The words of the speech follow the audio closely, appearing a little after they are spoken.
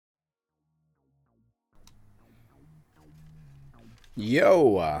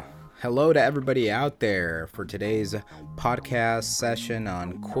Yo, hello to everybody out there for today's podcast session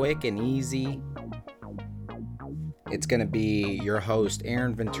on Quick and Easy. It's going to be your host,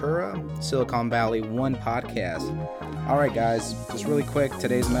 Aaron Ventura, Silicon Valley One Podcast. All right, guys, just really quick,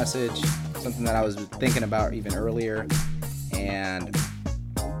 today's message, something that I was thinking about even earlier. And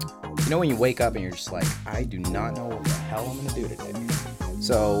you know when you wake up and you're just like, I do not know what the hell I'm going to do today.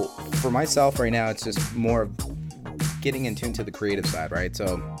 So for myself right now, it's just more of getting in tune to the creative side, right?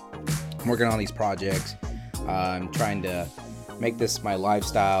 So I'm working on these projects. I'm trying to make this my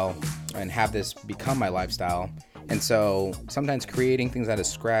lifestyle and have this become my lifestyle. And so sometimes creating things out of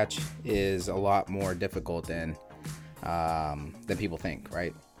scratch is a lot more difficult than people think,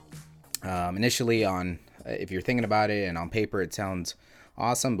 right? Initially if you're thinking about it and on paper, it sounds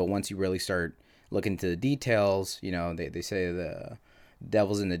awesome. But once you really start looking into the details, you know, they say the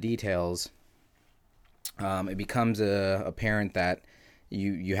devil's in the details. It becomes apparent that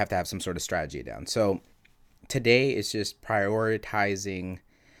you have to have some sort of strategy down. So today is just prioritizing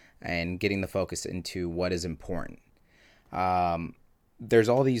and getting the focus into what is important. There's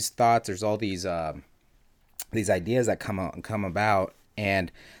all these thoughts, there's all these ideas that come about,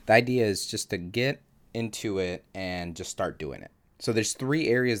 and the idea is just to get into it and just start doing it. So there's 3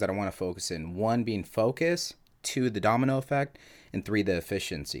 areas that I want to focus in. 1 being focus, 2 the domino effect, and 3 the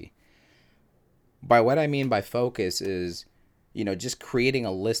efficiency. By what I mean by focus is, you know, just creating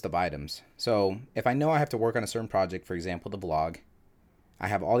a list of items. So if I know I have to work on a certain project, for example, the vlog, I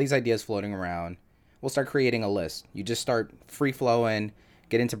have all these ideas floating around, we'll start creating a list. You just start free flowing,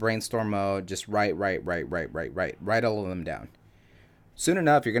 get into brainstorm mode, just write all of them down. Soon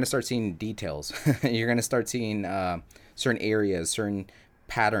enough, you're going to start seeing details. You're going to start seeing certain areas, certain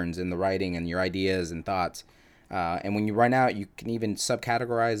patterns in the writing and your ideas and thoughts. And when you run out, you can even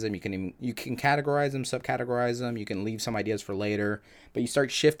subcategorize them. You can categorize them, subcategorize them. You can leave some ideas for later, but you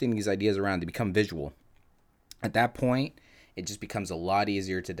start shifting these ideas around to become visual. At that point, it just becomes a lot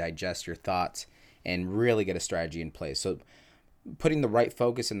easier to digest your thoughts and really get a strategy in place. So putting the right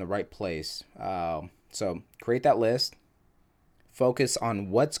focus in the right place. So create that list. Focus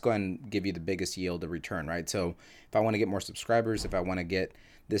on what's going to give you the biggest yield of return, right? So if I want to get more subscribers, if I want to get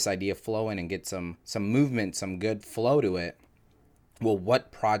this idea flowing and get some movement, some good flow to it, well,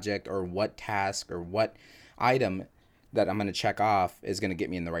 what project or what task or what item that I'm going to check off is going to get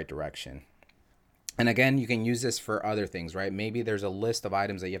me in the right direction? And again, you can use this for other things, right? Maybe there's a list of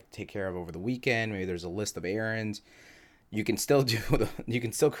items that you have to take care of over the weekend. Maybe there's a list of errands. You can still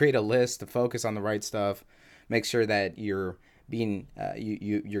create a list to focus on the right stuff. Make sure that you're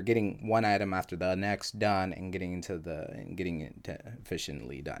you're getting one item after the next done and getting it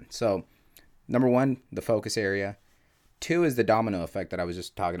efficiently done. So number 1, the focus area. 2 is the domino effect that I was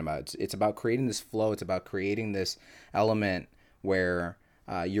just talking about. It's about creating this flow. It's about creating this element where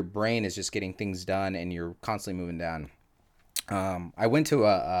your brain is just getting things done and you're constantly moving down. I went to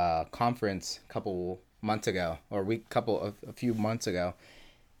a conference a few months ago,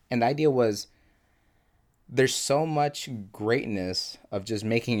 and the idea was there's so much greatness of just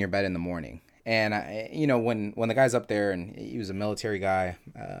making your bed in the morning. And when the guy's up there, and he was a military guy,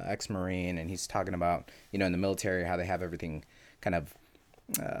 ex-Marine, and he's talking about, in the military, how they have everything kind of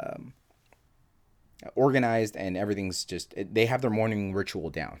organized, and everything's just, they have their morning ritual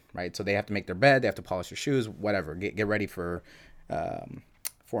down, right? So they have to make their bed, they have to polish their shoes, whatever, get ready for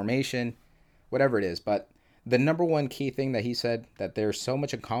formation, whatever it is. But the number 1 key thing that he said, that there's so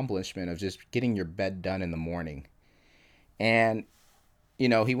much accomplishment of just getting your bed done in the morning. And,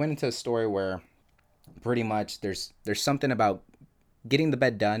 he went into a story where pretty much there's something about getting the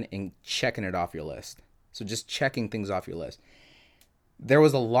bed done and checking it off your list. So just checking things off your list. There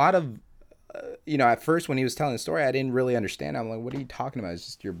was a lot of, at first when he was telling the story, I didn't really understand. I'm like, what are you talking about? It's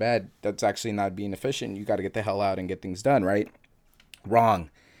just your bed. That's actually not being efficient. You got to get the hell out and get things done, right?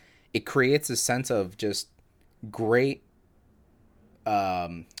 Wrong. It creates a sense of just great,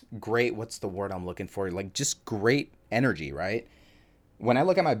 what's the word I'm looking for? Like, just great energy, right? When I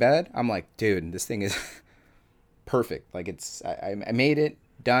look at my bed, I'm like, dude, this thing is perfect. Like, I made it,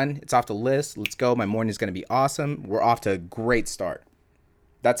 done. It's off the list. Let's go. My morning is going to be awesome. We're off to a great start.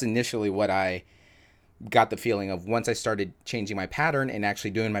 That's initially what I got the feeling of once I started changing my pattern and actually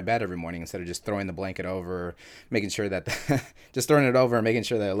doing my bed every morning instead of just throwing the blanket over, making sure that just throwing it over and making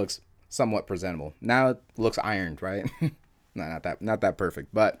sure that it looks somewhat presentable. Now it looks ironed, right? No, not that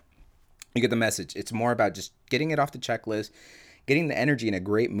perfect, but you get the message. It's more about just getting it off the checklist, getting the energy in a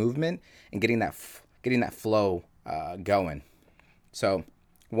great movement, and getting that flow going. So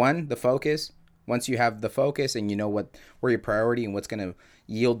 1, the focus. Once you have the focus and you know where your priority and what's going to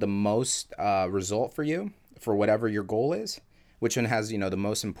yield the most result for you for whatever your goal is, which one has, the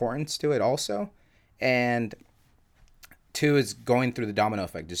most importance to it also. And 2 is going through the domino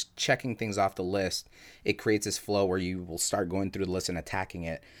effect, just checking things off the list. It creates this flow where you will start going through the list and attacking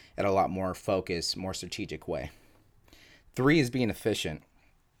it at a lot more focused, more strategic way. 3 is being efficient,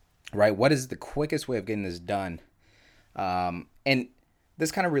 right? What is the quickest way of getting this done? And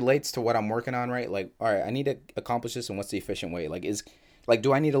this kind of relates to what I'm working on, right? Like, all right, I need to accomplish this, and what's the efficient way?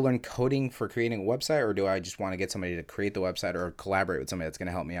 Do I need to learn coding for creating a website, or do I just want to get somebody to create the website or collaborate with somebody that's going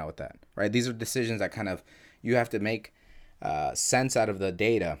to help me out with that, right? These are decisions that kind of you have to make sense out of the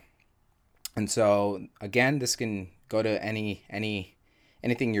data. And so, again, this can go to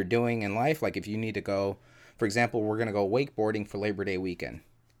anything you're doing in life. Like if you need to go, for example, we're going to go wakeboarding for Labor Day weekend.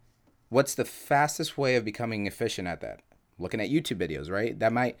 What's the fastest way of becoming efficient at that? Looking at YouTube videos, right?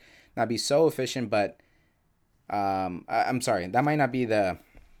 That might not be so efficient, but I'm sorry, that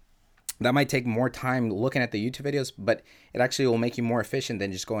might take more time looking at the YouTube videos, but it actually will make you more efficient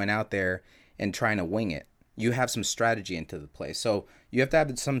than just going out there and trying to wing it. You have some strategy into the play. So you have to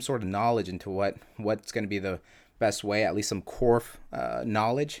have some sort of knowledge into what's going to be the best way, at least some core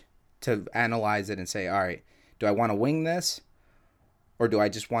knowledge to analyze it and say, all right, do I want to wing this? Or do I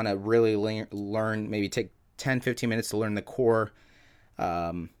just want to really learn, maybe take 10, 15 minutes to learn the core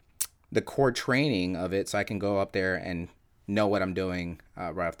training of it so I can go up there and know what I'm doing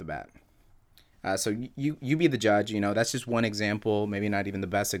right off the bat. So you be the judge. That's just one example, maybe not even the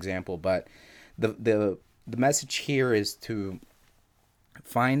best example, but the message here is to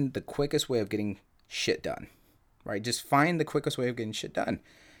find the quickest way of getting shit done, right? Just find the quickest way of getting shit done,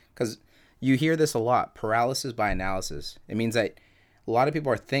 because you hear this a lot, paralysis by analysis. It means that a lot of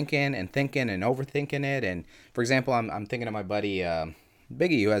people are thinking and overthinking it. And for example, I'm thinking of my buddy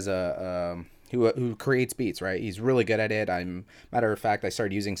Biggie, who has who creates beats, right? He's really good at it. Matter of fact, I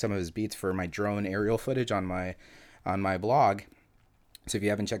started using some of his beats for my drone aerial footage on my blog. So if you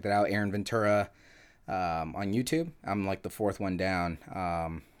haven't checked it out, Aaron Ventura on YouTube. I'm like the 4th one down.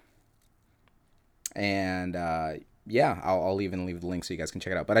 I'll even leave the link so you guys can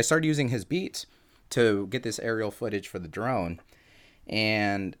check it out. But I started using his beats to get this aerial footage for the drone.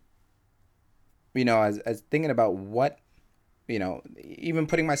 And, as thinking about what, even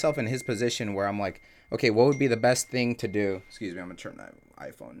putting myself in his position where I'm like, okay, what would be the best thing to do? Excuse me, I'm going to turn that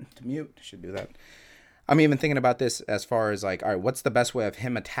iPhone to mute. Should do that. I'm even thinking about this as far as like, all right, what's the best way of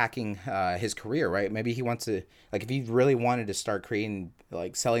him attacking his career, right? Maybe he wants to, like, if he really wanted to start creating,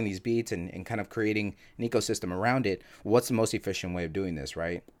 like, selling these beats and kind of creating an ecosystem around it, what's the most efficient way of doing this,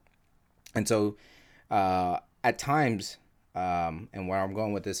 right? And so at times, and where I'm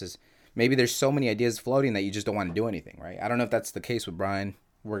going with this is maybe there's so many ideas floating that you just don't want to do anything, right? I don't know if that's the case with Brian.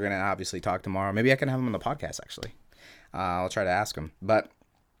 We're going to obviously talk tomorrow. Maybe I can have him on the podcast, actually. I'll try to ask him. But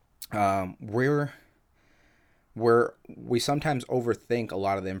we sometimes overthink a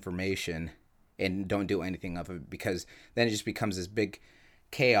lot of the information and don't do anything of it, because then it just becomes this big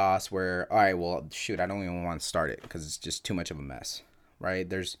chaos where, all right, well, shoot, I don't even want to start it because it's just too much of a mess, right?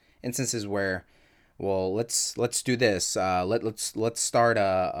 There's instances where, well, let's do this. Let's start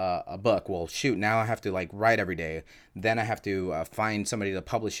a book. Well, shoot, now I have to like write every day. Then I have to find somebody to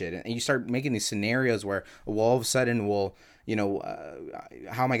publish it, and you start making these scenarios where, well, all of a sudden, well,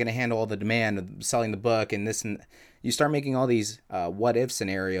 how am I going to handle all the demand of selling the book and this, and you start making all these what if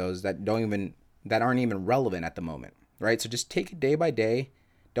scenarios that aren't even relevant at the moment, right? So just take it day by day.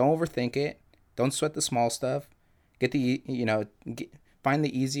 Don't overthink it. Don't sweat the small stuff. Find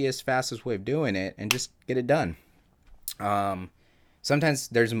the easiest, fastest way of doing it and just get it done. Sometimes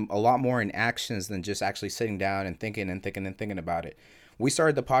there's a lot more in actions than just actually sitting down and thinking about it. We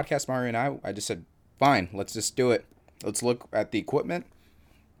started the podcast, Mario and I just said, fine, let's just do it. Let's look at the equipment.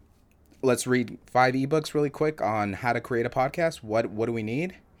 Let's read 5 ebooks really quick on how to create a podcast. What do we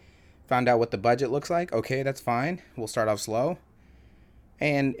need? Found out what the budget looks like. Okay, that's fine. We'll start off slow.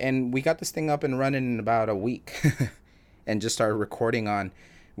 And we got this thing up and running in about a week. And just started recording on,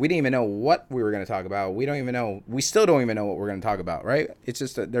 we didn't even know what we were going to talk about. We still don't even know what we're going to talk about, right? It's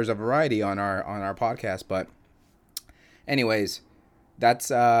just there's a variety on our podcast. But anyways, that's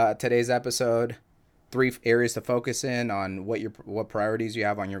today's episode. 3 areas to focus in on what priorities you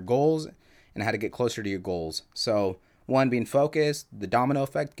have on your goals and how to get closer to your goals. So 1, being focused, the domino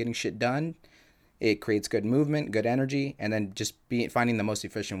effect, getting shit done. It creates good movement, good energy, and then just finding the most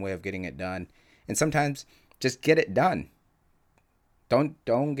efficient way of getting it done. And sometimes just get it done.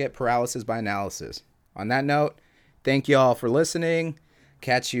 Don't get paralysis by analysis. On that note, thank you all for listening.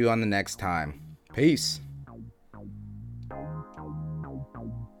 Catch you on the next time. Peace.